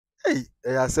Hey,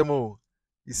 Asemo,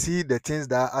 you see the things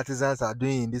that artisans are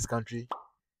doing in this country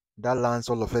that lands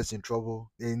all of us in trouble,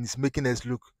 and it's making us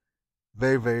look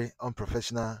very, very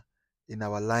unprofessional in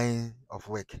our line of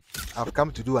work. I've come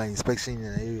to do an inspection in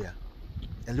an area,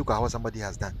 and look at what somebody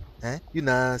has done. You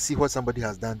now see what somebody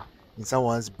has done in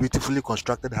someone's beautifully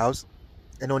constructed house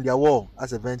and on their wall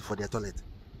as a vent for their toilet.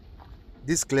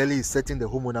 This clearly is setting the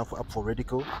homeowner up for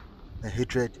ridicule and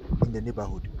hatred in the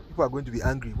neighborhood. People are going to be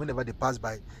angry whenever they pass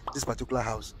by this particular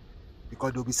house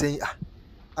because they'll be saying,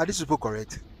 are these people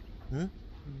correct? Hmm?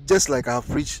 Just like I've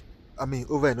preached,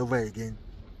 over and over again,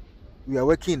 we are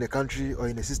working in a country or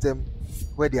in a system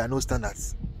where there are no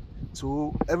standards.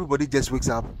 So everybody just wakes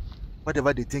up,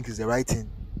 whatever they think is the right thing,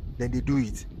 then they do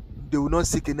it. They will not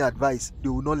seek any advice. They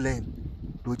will not learn.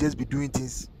 They will just be doing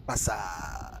things.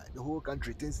 Basa, the whole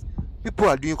country things. People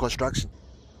are doing construction,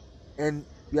 and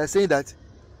we are saying that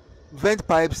vent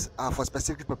pipes are for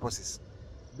specific purposes.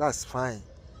 That's fine.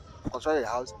 To construct a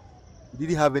house, you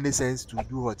didn't have any sense to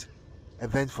do what? A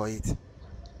vent for it.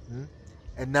 Hmm?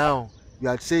 And now you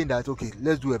are saying that okay,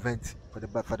 let's do a vent for the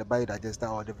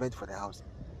biodigester or the vent for the house.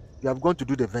 You have gone to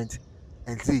do the vent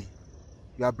and see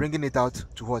you are bringing it out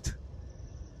to what?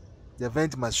 The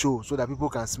vent must show so that people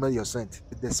can smell your scent.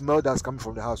 The smell that's coming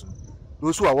from the house.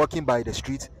 Those who are walking by the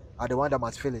street are the one that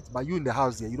must feel it. But you in the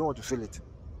house there, you don't want to feel it.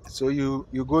 So you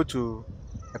go to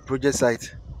a project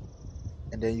site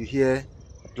and then you hear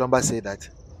a plumber say that,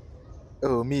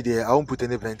 oh me there, I won't put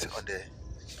any vent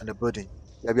on the building.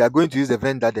 Yeah, we are going to use the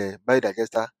vent that the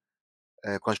biodigester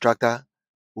constructor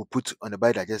will put on the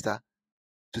biodigester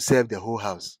to serve the whole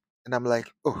house. And I'm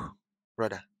like, oh,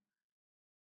 brother,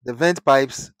 the vent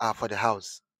pipes are for the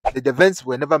house. The vents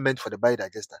were never meant for the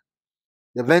biodigester.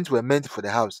 The vents were meant for the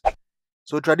house.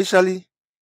 So traditionally,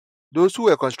 those who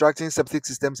were constructing septic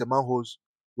systems and manholes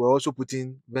were also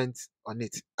putting vents on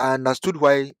it. I understood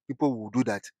why people would do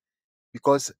that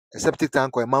because a septic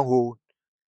tank or a manhole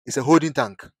is a holding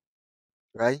tank,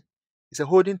 right? It's a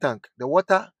holding tank. The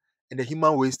water and the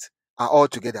human waste are all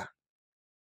together,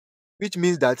 which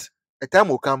means that a time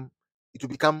will come, it will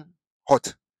become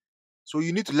hot. So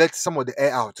you need to let some of the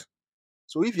air out.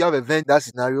 So if you have a vent that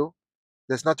scenario,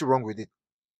 there's nothing wrong with it.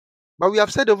 But we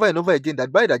have said over and over again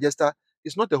that biodigester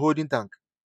is not a holding tank.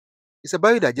 It's a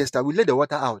biodigester. We let the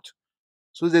water out.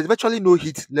 So there's virtually no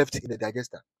heat left in the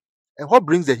digester. And what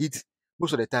brings the heat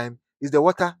most of the time is the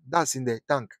water that's in the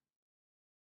tank.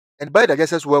 And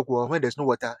biodigesters work well when there's no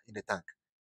water in the tank.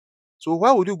 So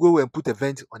why would you go and put a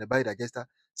vent on a biodigester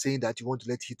saying that you want to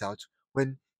let heat out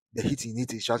when the heat in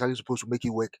it is actually supposed to make it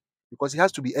work? Because it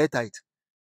has to be airtight.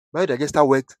 Biodigester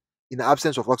works in the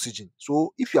absence of oxygen.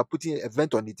 So if you are putting a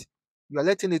vent on it, you are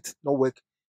letting it not work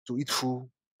to its full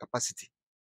capacity.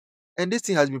 And this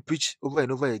thing has been preached over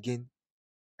and over again.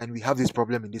 And we have this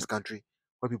problem in this country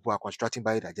where people are constructing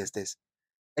biodigesters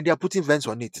and they are putting vents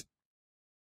on it.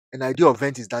 An idea of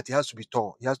vent is that it has to be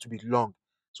tall, it has to be long,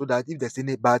 so that if there's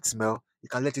any bad smell, you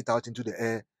can let it out into the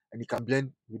air and it can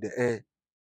blend with the air.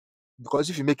 Because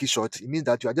if you make it short, it means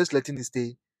that you are just letting it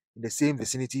stay in the same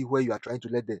vicinity where you are trying to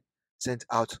let the scent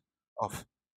out of.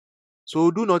 So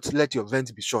do not let your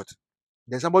vent be short.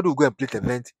 Then somebody will go and place a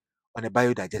vent on a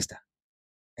biodigester,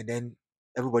 and then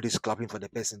everybody's clapping for the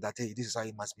person that hey, this is how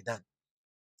it must be done.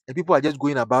 And people are just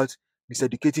going about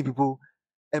miseducating people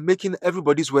and making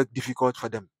everybody's work difficult for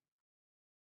them.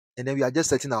 And then we are just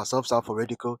setting ourselves up for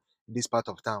ridicule in this part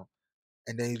of town.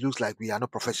 And then it looks like we are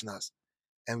not professionals.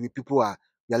 And we are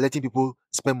letting people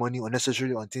spend money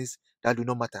unnecessarily on things that do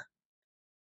not matter.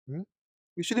 Hmm?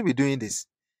 We shouldn't be doing this.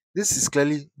 This is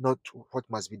clearly not what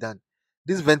must be done.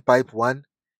 This vent pipe one,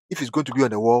 if it's going to be on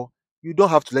the wall, you don't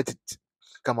have to let it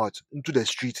come out into the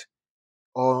street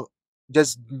or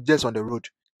just on the road.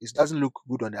 It doesn't look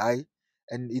good on the eye,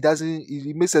 and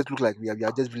it makes us look like we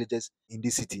are just villagers in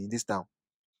this city, in this town.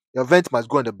 Your vent must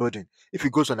go on the building. If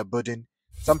it goes on the building,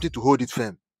 something to hold it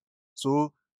firm.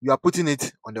 So you are putting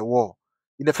it on the wall.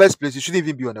 In the first place, it shouldn't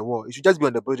even be on the wall. It should just be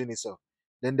on the building itself.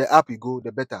 Then the up you go,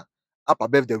 the better. Up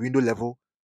above the window level,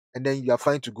 and then you are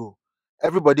fine to go.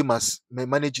 Everybody must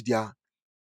manage their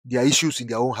issues in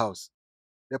their own house.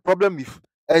 The problem with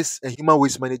us and human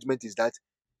waste management is that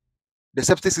the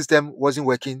septic system wasn't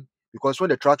working because when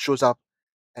the truck shows up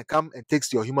and come and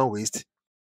takes your human waste,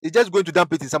 it's just going to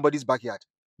dump it in somebody's backyard.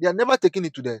 They are never taking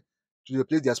it to the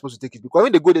place they are supposed to take it because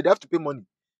when they go there, they have to pay money,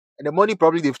 and the money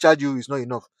probably they've charged you is not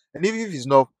enough. And even if it's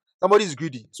enough, somebody is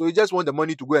greedy, so you just want the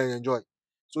money to go and enjoy.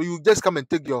 So you just come and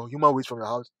take your human waste from your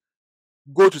house,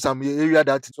 go to some area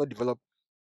that is not developed,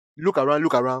 look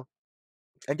around,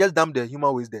 and just dump the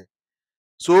human waste there.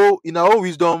 So in our own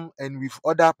wisdom and with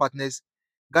other partners,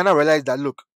 Ghana realized that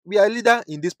look, We are a leader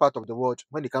in this part of the world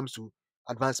when it comes to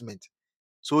advancement.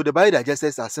 So the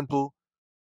biodigesters are simple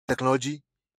technology.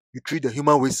 You treat the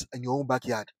human waste in your own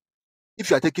backyard. If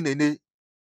you are taking any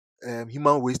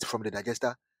human waste from the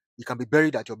digester, it can be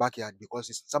buried at your backyard because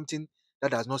it's something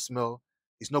that does not smell.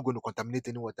 It's not going to contaminate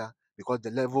any water because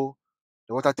the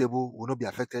water table will not be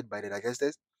affected by the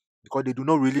digesters because they do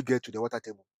not really get to the water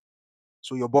table.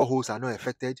 So your boreholes are not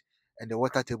affected and the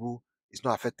water table is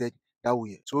not affected that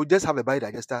way. So just have a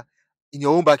biodigester in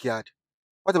your own backyard.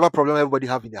 Whatever problem everybody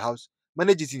have in the house,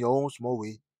 manage it in your own small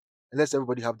way and let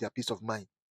everybody have their peace of mind,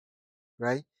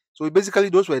 right? So basically,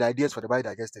 those were the ideas for the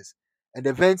biodigesters. And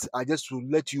the vents are just to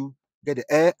let you get the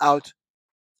air out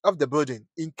of the building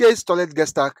in case toilet gets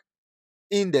stuck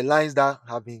in the lines that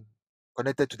have been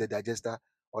connected to the digester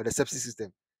or the septic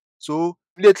system. So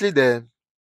immediately the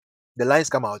lines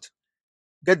come out,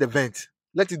 get the vent,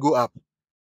 let it go up.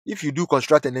 If you do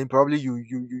construct and then probably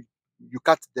you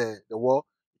cut the wall,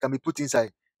 it can be put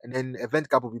inside and then a vent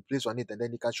cap will be placed on it and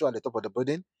then you can show at the top of the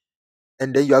building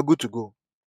and then you are good to go.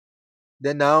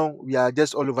 Then now we are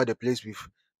just all over the place with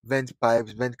vent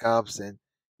pipes, vent caps, and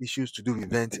issues to do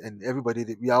with vent, and everybody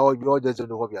we all just don't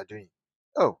know what we are doing.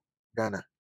 Oh, Ghana.